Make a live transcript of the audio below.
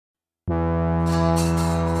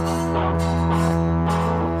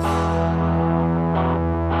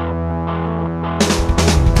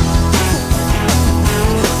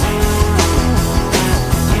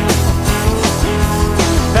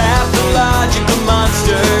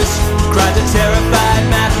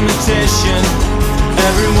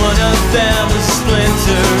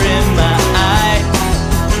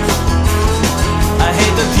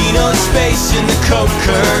coke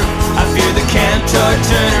curve. I fear the Cantor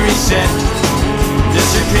turner reset. The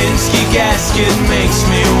Sierpinski gasket makes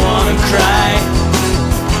me wanna cry.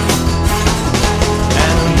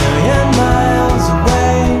 And a million miles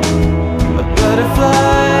away, a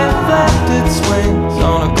butterfly flapped its wings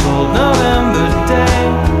on a cold November day.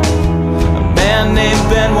 A man named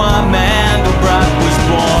Benoit Mandelbrot was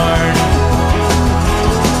born.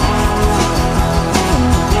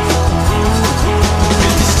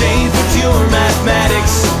 His disdain for pure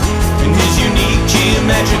mathematics and his unique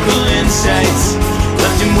geometrical insights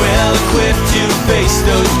left him well equipped to face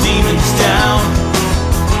those demons down.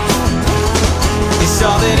 He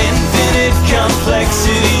saw that infinite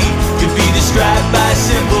complexity could be described by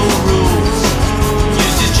simple rules.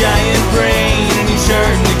 Used his giant brain and he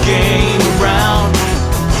turned the game around.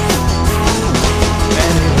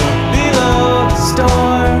 And he looked below the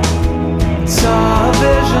storm and saw a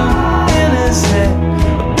vision in his head,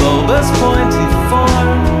 a bulbous pointy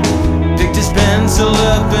form. Picked his pencil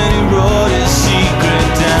up and he wrote his secret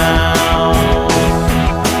down.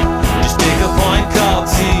 Just take a point called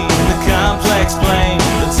T in the complex plane.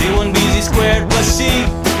 Let's see 1 b z squared plus c.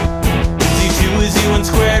 Z2 is z1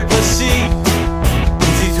 squared plus c.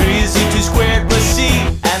 Z3 is z2 squared plus c.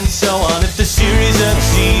 And so on. If the series of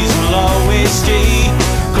z's will always stay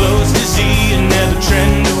close to z and never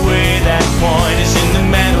trend away, that point is in the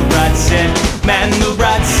Mandelbrot set.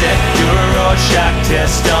 Mandelbrot set. You're a Rorschach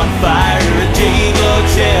test on fire. You're a Triángulo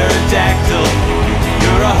pterodactyl.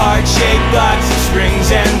 You're a heart-shaped box of springs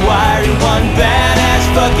and wire in one badass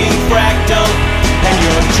fucking fractal. And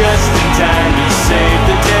you're just in time to save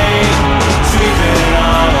the day, sweeping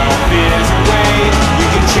all our fears away. You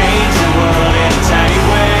can change the world in a tiny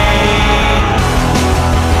way.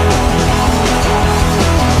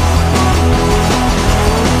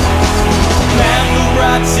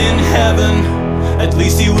 Mandelbrot's in heaven, at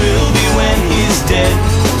least he will be when he's dead.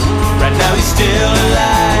 Right now he's still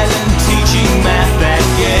alive and teaching math at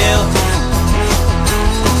Yale.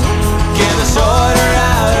 Gave us order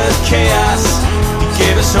out of chaos, he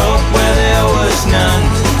gave us hope where there was none.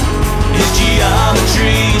 His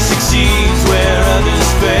geometry succeeds where others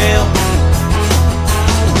fail.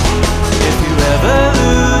 If you ever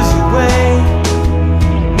lose your way,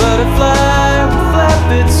 butterfly will flap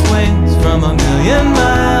its wings from a million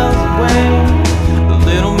miles away. A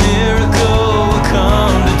little miracle will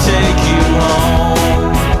come to take you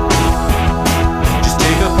home. Just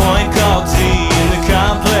take a point called T in the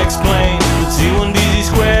complex plane. Let's see 1 b z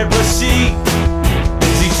squared plus c.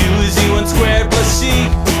 Z2 is z1 squared plus c.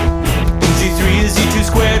 Z3 is z2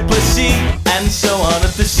 squared plus c. And so on.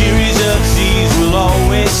 If the series of z's will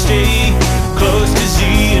always stay close to z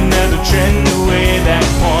and never trend away, that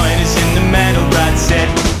point is in the Mandelbrot set.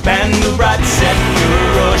 Mandelbrot set. You're a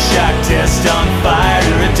Rorschach test on fire.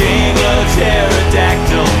 You're a Triángulo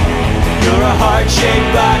pterodactyl. You're a heart-shaped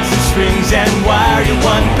box of springs and wire. You're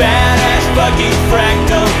one badass fucking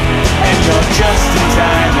fractal. And you're just in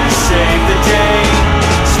time to save the day,